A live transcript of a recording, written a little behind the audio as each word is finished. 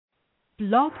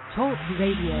Blog Talk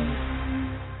Radio.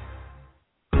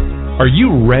 Are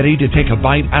you ready to take a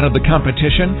bite out of the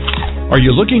competition? Are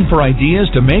you looking for ideas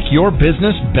to make your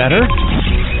business better?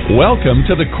 Welcome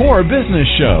to the Core Business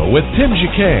Show with Tim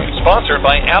Jacquet, sponsored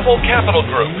by Apple Capital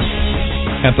Group.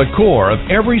 At the core of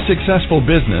every successful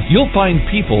business, you'll find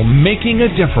people making a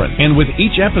difference. And with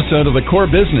each episode of the Core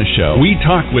Business Show, we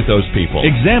talk with those people,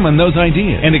 examine those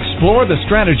ideas, and explore the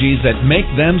strategies that make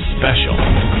them special.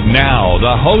 Now,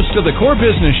 the host of the Core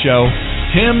Business Show,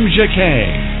 Tim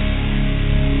Jacquet.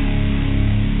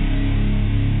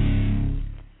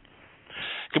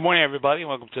 Good morning, everybody, and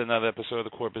welcome to another episode of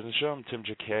the Core Business Show. I'm Tim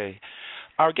Jacquet.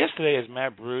 Our guest today is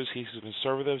Matt Bruce. He's a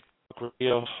conservative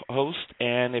radio host,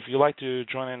 and if you'd like to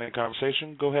join in the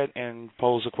conversation, go ahead and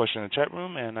pose a question in the chat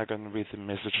room, and I'm going to read the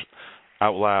message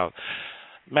out loud.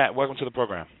 Matt, welcome to the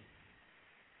program.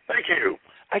 Thank you.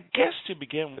 I guess to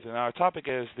begin with, and our topic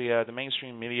is the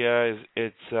mainstream media.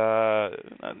 It's a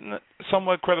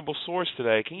somewhat credible source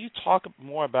today. Can you talk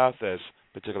more about this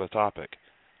particular topic?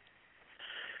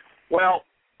 Well,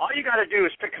 all you got to do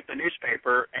is pick up the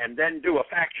newspaper and then do a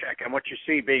fact check on what you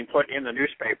see being put in the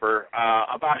newspaper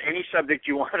about any subject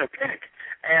you want to pick.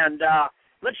 And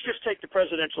let's just take the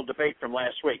presidential debate from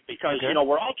last week, because you know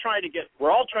we're all trying to get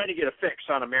a fix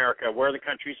on America, where the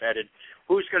country's headed,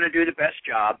 who's going to do the best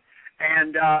job,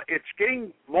 and it's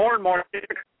getting more and more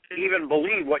difficult to even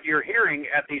believe what you're hearing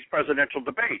at these presidential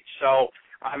debates. So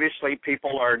obviously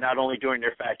people are not only doing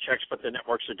their fact checks, but the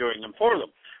networks are doing them for them.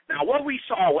 Now, what we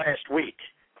saw last week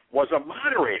was a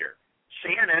moderator,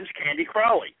 CNN's Candy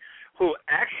Crowley, who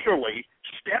actually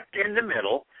stepped in the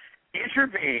middle,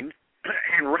 intervened,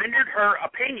 and rendered her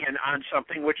opinion on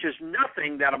something which is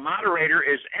nothing that a moderator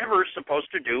is ever supposed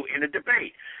to do in a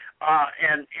debate.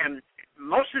 And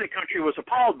most of the country was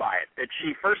appalled by it, that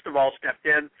she, first of all, stepped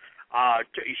in.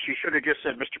 She should have just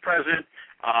said, Mr. President,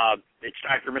 it's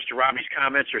time for Mr. Romney's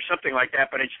comments or something like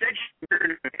that, but instead she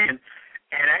turned in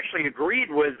and actually agreed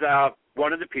with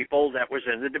one of the people that was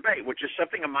in the debate, which is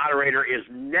something a moderator is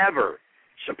never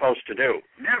supposed to do.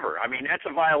 Never. I mean, that's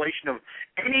a violation of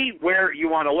anywhere you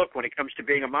want to look when it comes to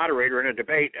being a moderator in a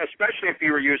debate, especially if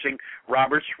you were using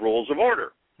Robert's Rules of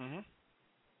Order. Mm-hmm.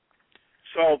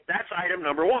 So that's item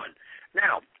number one.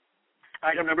 Now,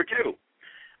 item number two.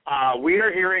 We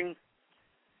are hearing,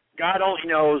 God only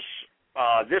knows,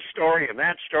 this story and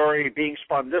that story being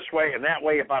spun this way and that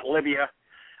way about Libya.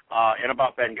 And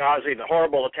about Benghazi, the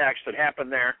horrible attacks that happened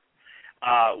there.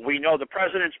 We know the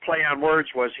president's play on words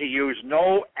was he used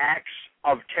no acts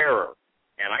of terror.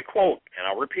 And I quote, and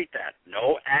I'll repeat that,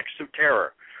 no acts of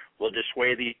terror will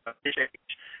dissuade the United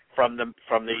States from the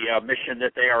mission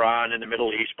that they are on in the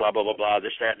Middle East, blah, blah, blah, blah,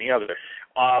 this, that, and the other.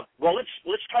 Well,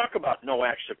 let's talk about no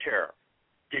acts of terror.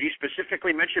 Did he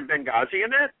specifically mention Benghazi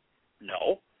in that?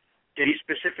 No. Did he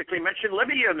specifically mention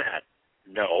Libya in that?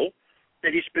 No.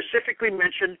 Did he specifically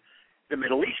mention the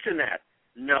Middle East in that?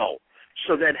 No.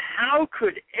 So then how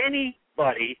could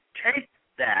anybody take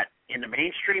that in the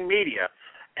mainstream media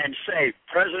and say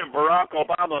President Barack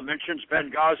Obama mentions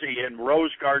Benghazi in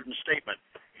Rose Garden statement?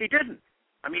 He didn't.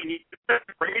 I mean, he was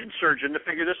a brain surgeon to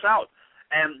figure this out.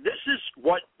 And this is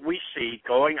what we see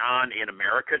going on in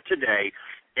America today,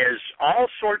 is all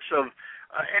sorts of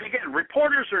and again,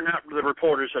 reporters are not the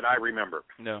reporters that I remember.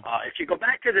 No. If you go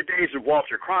back to the days of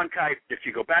Walter Cronkite, if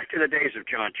you go back to the days of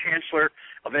John Chancellor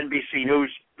of NBC News,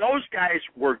 those guys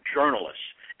were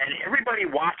journalists, and everybody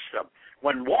watched them.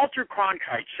 When Walter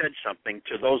Cronkite said something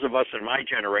to those of us in my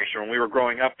generation when we were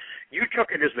growing up, you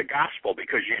took it as the gospel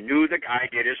because you knew the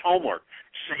guy did his homework.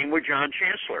 Same with John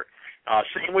Chancellor.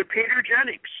 Same with Peter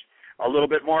Jennings. A little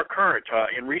bit more current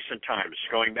in recent times,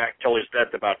 going back till his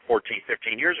death about 14,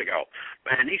 15 years ago.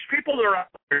 And these people that are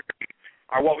out there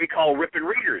are what we call ripping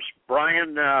readers.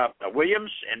 Brian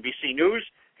Williams, NBC News,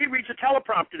 he reads a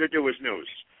teleprompter to do his news.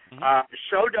 Mm-hmm.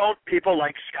 So don't people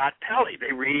like Scott Pelley.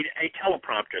 They read a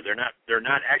teleprompter. They're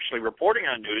not actually reporting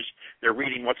on news. They're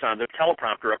reading what's on the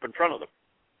teleprompter up in front of them.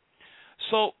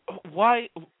 So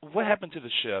what happened to the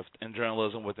shift in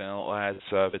journalism within the last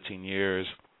 15 years?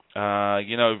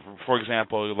 For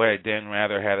example, Dan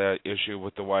Rather had an issue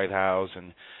with the White House,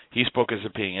 and he spoke his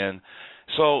opinion.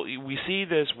 So we see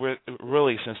this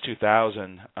really since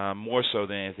 2000, more so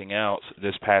than anything else,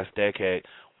 this past decade.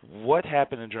 What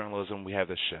happened in journalism? We have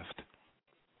this shift.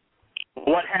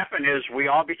 What happened is we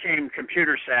all became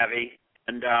computer savvy,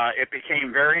 And it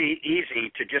became very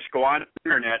easy to just go on the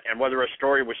internet and whether a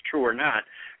story was true or not,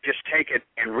 just take it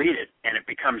and read it, and it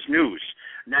becomes news.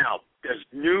 Now, does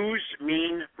news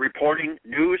mean reporting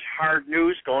news, hard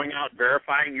news, going out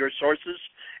verifying your sources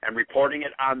and reporting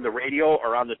it on the radio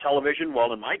or on the television?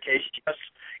 Well, in my case, yes.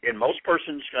 In most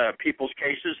people's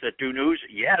cases that do news,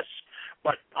 yes.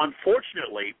 But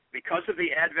unfortunately, because of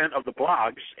the advent of the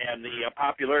blogs and the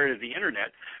popularity of the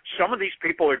internet, some of these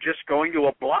people are just going to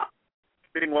a blog,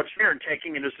 reading what's there and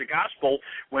taking it as the gospel,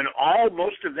 when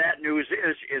most of that news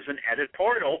is an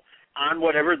editorial on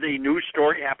whatever the news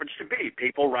story happens to be.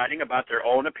 People writing about their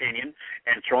own opinion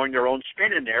and throwing their own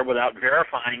spin in there without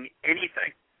verifying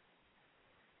anything.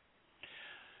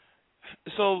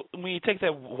 So when you take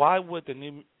that, why would the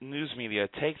news media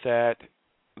take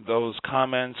those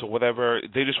comments or whatever?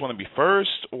 They just want to be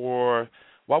first, or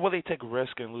why would they take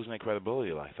risk and losing their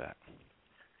credibility like that?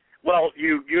 Well,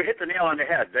 you hit the nail on the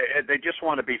head. They just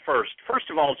want to be first.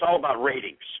 First of all, it's all about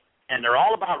ratings, and they're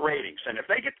all about ratings. And if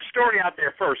they get the story out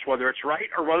there first, whether it's right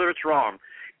or whether it's wrong,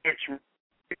 it's,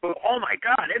 oh, my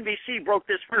God, NBC broke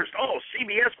this first. Oh,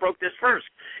 CBS broke this first.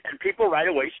 And people right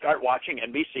away start watching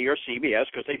NBC or CBS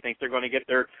because they think they're going to get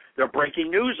their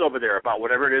breaking news over there about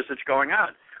whatever it is that's going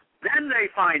on. Then they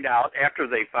find out, after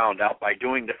they found out by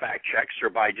doing the fact checks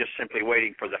or by just simply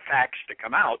waiting for the facts to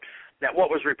come out, that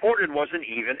what was reported wasn't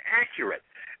even accurate.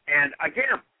 And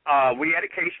again, we had a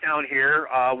case down here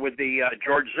with the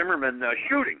George Zimmerman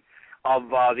shooting of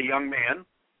the young man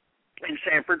in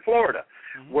Sanford, Florida,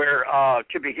 where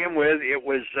to begin with it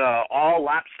was all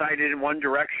lopsided in one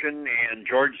direction, and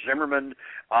George Zimmerman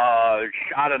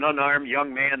shot an unarmed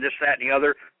young man, this, that, and the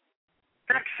other.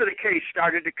 Facts of the case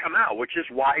started to come out, which is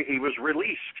why he was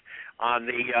released on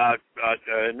the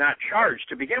not charged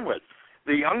to begin with.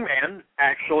 The young man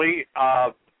actually,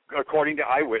 according to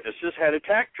eyewitnesses, had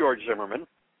attacked George Zimmerman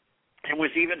and was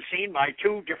even seen by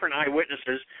two different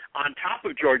eyewitnesses on top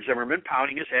of George Zimmerman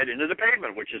pounding his head into the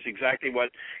pavement, which is exactly what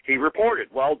he reported.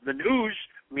 Well, the news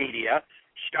media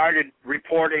started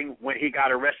reporting when he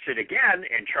got arrested again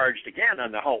and charged again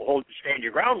on the whole stand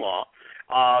your ground law,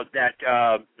 that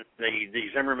the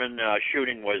Zimmerman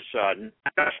shooting was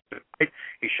not justified.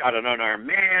 He shot an unarmed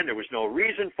man. There was no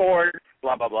reason for it,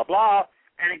 blah, blah, blah, blah.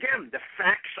 And again, the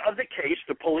facts of the case,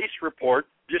 the police report,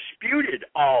 disputed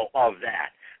all of that,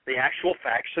 the actual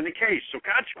facts in the case. So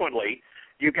consequently,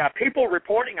 you've got people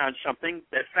reporting on something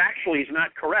that factually is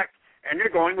not correct, and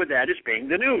they're going with that as being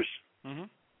the news. Mm-hmm.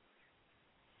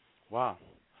 Wow.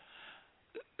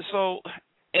 So,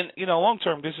 and long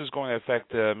term, this is going to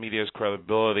affect the media's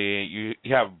credibility. You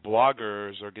have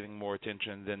bloggers are getting more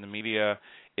attention than the media.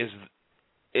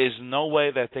 Is no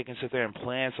way that they can sit there and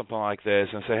plan something like this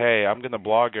and say, hey, I'm going to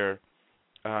blogger.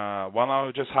 Why don't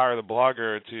I just hire the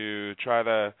blogger to try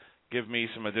to give me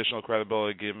some additional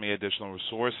credibility, give me additional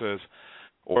resources?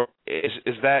 Or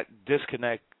is that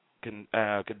disconnection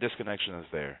is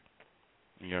there,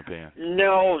 in your opinion?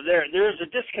 No, there's a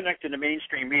disconnect in the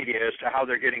mainstream media as to how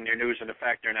they're getting their news and the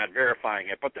fact they're not verifying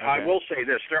it. But okay. I will say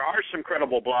this, there are some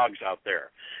credible blogs out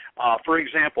there. For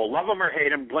example, love them or hate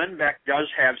them, Glenn Beck does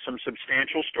have some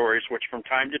substantial stories, which from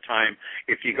time to time,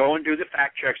 if you go and do the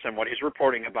fact checks on what he's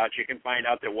reporting about, you can find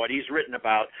out that what he's written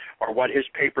about or what his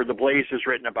paper, The Blaze, has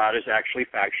written about is actually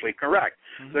factually correct.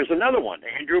 Mm-hmm. There's another one,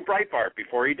 Andrew Breitbart,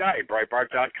 before he died,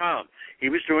 Breitbart.com. He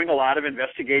was doing a lot of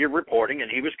investigative reporting,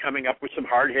 and he was coming up with some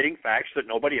hard-hitting facts that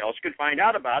nobody else could find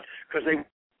out about because they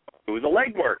do the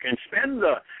legwork and spend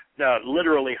the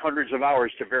literally hundreds of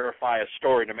hours to verify a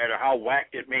story, no matter how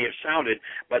whacked it may have sounded,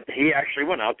 but he actually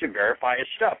went out to verify his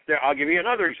stuff. I'll give you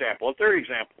another example, a third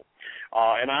example.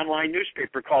 An online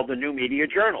newspaper called the New Media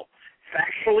Journal.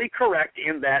 Factually correct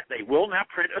in that they will not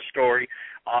print a story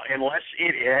unless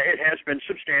it has been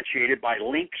substantiated by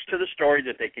links to the story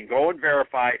that they can go and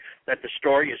verify that the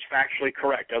story is factually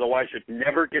correct. Otherwise, it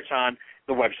never gets on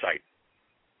the website.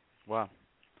 Wow.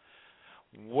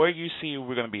 Where you see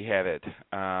we're going to be headed?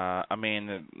 I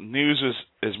mean, news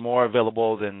is more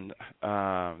available than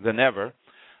ever.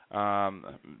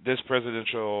 This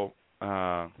presidential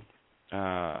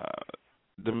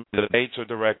the debates are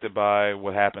directed by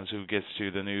what happens, who gets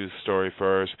to the news story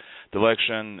first. The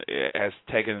election has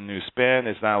taken a new spin.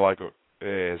 It's not like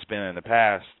it's been in the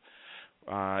past.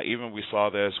 Even we saw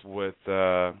this with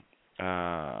the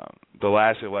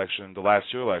last election, the last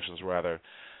two elections, rather.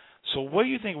 So where do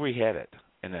you think we're headed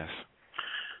in this?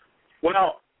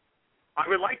 Well, I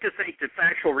would like to think that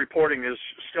factual reporting is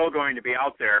still going to be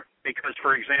out there because,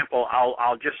 for example,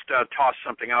 I'll just toss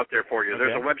something out there for you. Okay.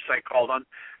 There's a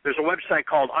website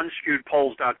called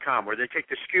unskewedpolls.com where they take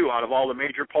the skew out of all the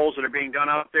major polls that are being done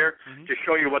out there to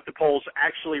show you what the polls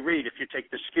actually read if you take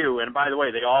the skew. And by the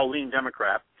way, they all lean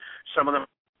Democrat. Some of them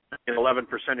in 11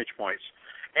 percentage points.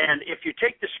 And if you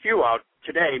take the skew out,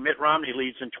 today Mitt Romney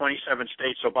leads in 27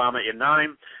 states, Obama in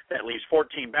 9. That leaves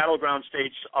 14 battleground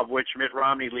states, of which Mitt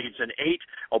Romney leads in 8,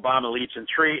 Obama leads in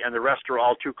 3, and the rest are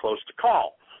all too close to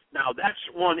call. Now, that's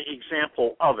one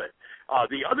example of it.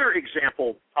 The other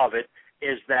example of it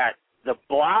is that the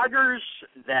bloggers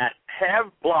that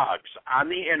have blogs on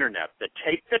the Internet that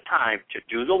take the time to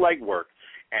do the legwork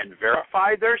and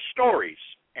verify their stories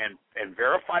and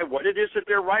verify what it is that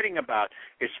they're writing about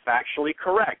is factually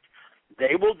correct,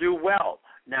 they will do well.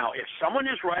 Now, if someone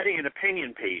is writing an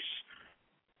opinion piece,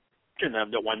 to them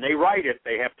that when they write it,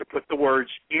 they have to put the words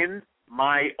 "in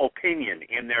my opinion"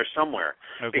 in there somewhere,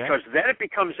 because then it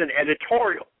becomes an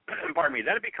editorial. Pardon me.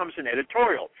 Then it becomes an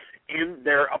editorial in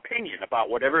their opinion about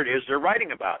whatever it is they're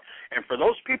writing about. And for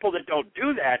those people that don't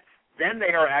do that, then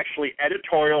they are actually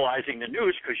editorializing the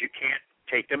news because you can't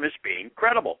take them as being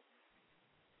credible.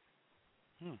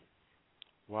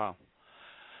 Wow.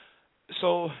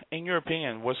 So, in your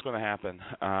opinion, what's going to happen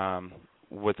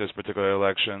with this particular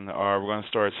election? Are we going to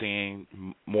start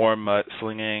seeing more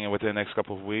mudslinging within the next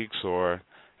couple of weeks, or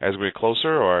as we get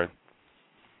closer, or?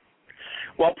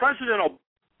 Well, President Obama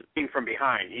is leading from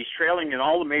behind. He's trailing in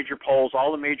all the major polls,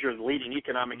 all the major leading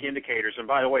economic indicators. And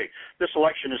by the way, this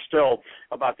election is still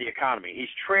about the economy. He's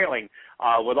trailing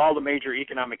with all the major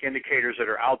economic indicators that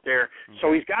are out there.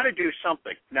 So he's got to do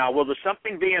something. Now, will the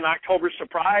something be an October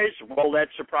surprise? Will that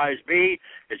surprise be?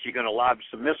 Is he going to lob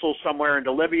some missiles somewhere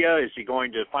into Libya? Is he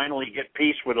going to finally get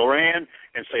peace with Iran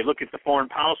and say, look at the foreign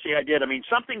policy I did? I mean,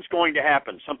 something's going to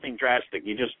happen, something drastic.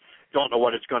 You just don't know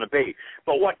what it's going to be.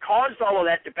 But what caused all of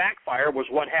that to backfire was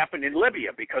what happened in Libya,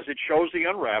 because it shows the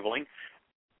unraveling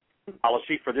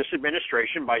policy for this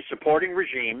administration by supporting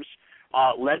regimes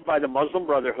led by the Muslim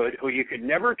Brotherhood, who you could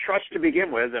never trust to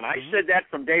begin with. And I said that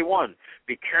from day one.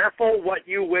 Be careful what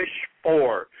you wish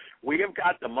for. We have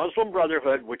got the Muslim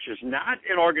Brotherhood, which is not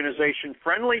an organization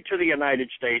friendly to the United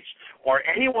States or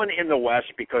anyone in the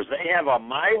West, because they have a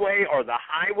my way or the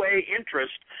highway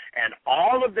interest, and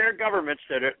all of their governments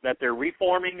that they're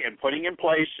reforming and putting in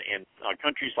place in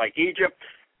countries like Egypt,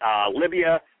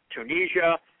 Libya,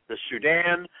 Tunisia, the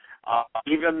Sudan,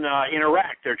 even in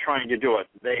Iraq, they're trying to do it.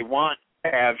 They want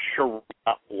to have Sharia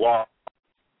law.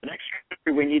 The next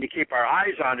country we need to keep our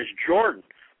eyes on is Jordan,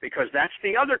 because that's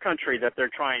the other country that they're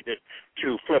trying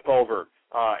to flip over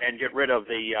and get rid of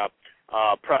the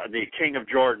king of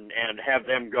Jordan and have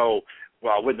them go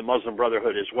with the Muslim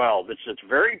Brotherhood as well. It's a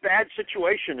very bad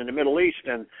situation in the Middle East,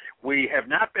 and we have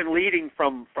not been leading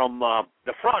from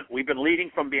the front. We've been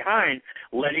leading from behind,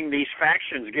 letting these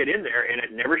factions get in there, and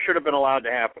it never should have been allowed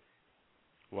to happen.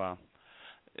 Wow.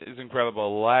 It's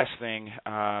incredible. Last thing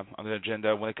on the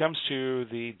agenda, when it comes to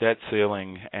the debt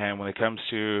ceiling and when it comes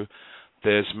to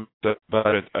this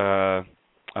budget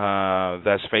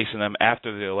that's facing them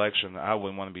after the election, I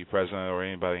wouldn't want to be president or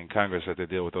anybody in Congress that they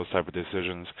deal with those type of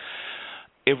decisions.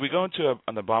 If we go into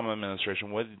an Obama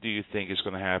administration, what do you think is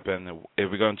going to happen?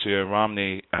 If we go into a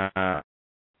Romney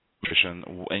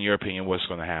administration, in your opinion, what's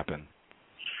going to happen?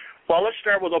 Well, let's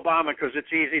start with Obama because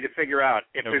it's easy to figure out.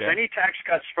 If there's any tax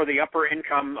cuts for the upper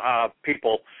income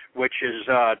people, which is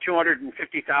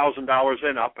 $250,000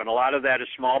 and up, and a lot of that is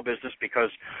small business because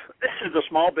the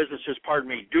small businesses,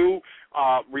 do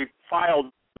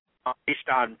refile based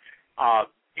on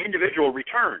individual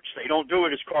returns. They don't do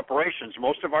it as corporations.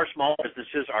 Most of our small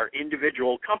businesses are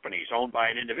individual companies owned by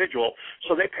an individual,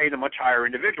 so they pay the much higher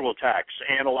individual tax,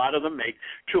 and a lot of them make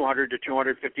 $200,000 to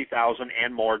 $250,000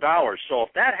 and more dollars. So if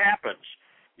that happens,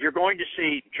 you're going to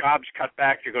see jobs cut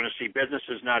back. You're going to see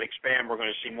businesses not expand. We're going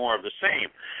to see more of the same.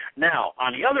 Now,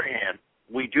 on the other hand,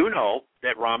 we do know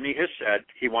that Romney has said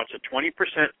he wants a 20%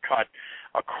 cut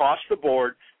across the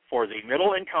board for the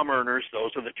middle income earners.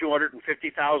 Those are the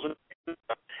 $250,000.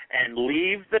 And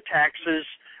leave the taxes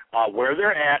where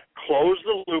they're at, close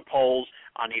the loopholes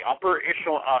on the upper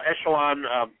echelon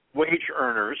wage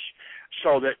earners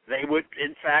so that they would,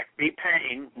 in fact, be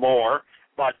paying more,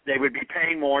 but they would be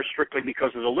paying more strictly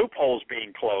because of the loopholes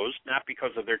being closed, not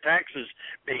because of their taxes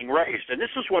being raised. And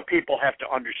this is what people have to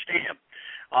understand.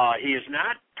 He is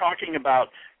not talking about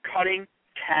cutting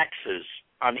taxes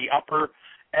on the upper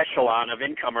echelon of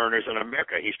income earners in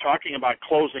America. He's talking about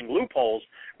closing loopholes,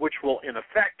 which will, in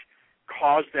effect,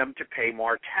 cause them to pay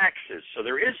more taxes. So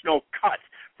there is no cut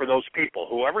for those people.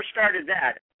 Whoever started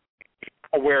that is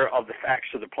aware of the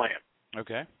facts of the plan.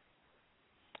 Okay.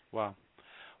 Wow.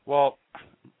 Well,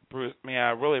 Bruce, I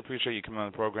really appreciate you coming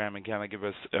on the program and kind of give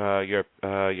us your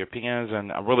opinions,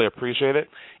 and I really appreciate it.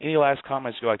 Any last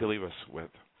comments you'd like to leave us with?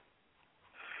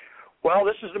 Well,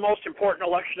 this is the most important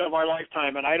election of our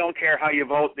lifetime, and I don't care how you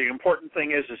vote. The important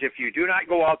thing is if you do not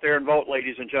go out there and vote,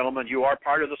 ladies and gentlemen, you are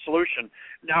part of the solution,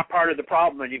 not part of the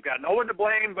problem, and you've got no one to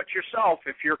blame but yourself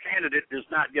if your candidate does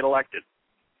not get elected.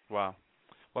 Wow.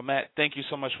 Well, Matt, thank you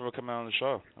so much for coming on the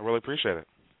show. I really appreciate it.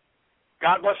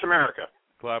 God bless America.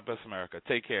 God bless America.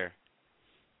 Take care.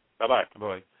 Bye-bye.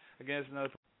 Bye-bye. Again, it's another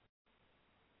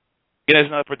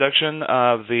production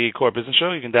of the Core Business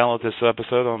Show. You can download this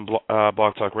episode on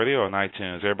Blog Talk Radio or on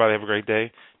iTunes. Everybody have a great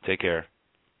day. Take care.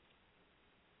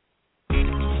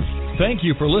 Thank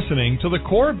you for listening to the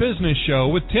Core Business Show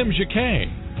with Tim Jacquet.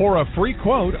 For a free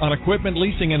quote on equipment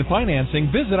leasing and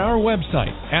financing, visit our website,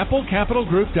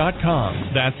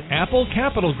 applecapitalgroup.com. That's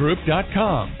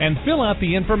applecapitalgroup.com. And fill out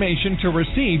the information to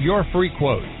receive your free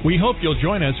quote. We hope you'll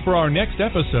join us for our next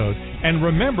episode. And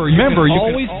remember, you can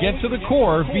always get to the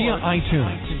Core via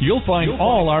iTunes. You'll find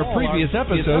all our previous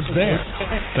episodes there.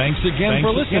 Thanks again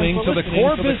for listening to the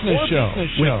Core Business Show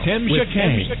with Tim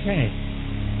Jacquet.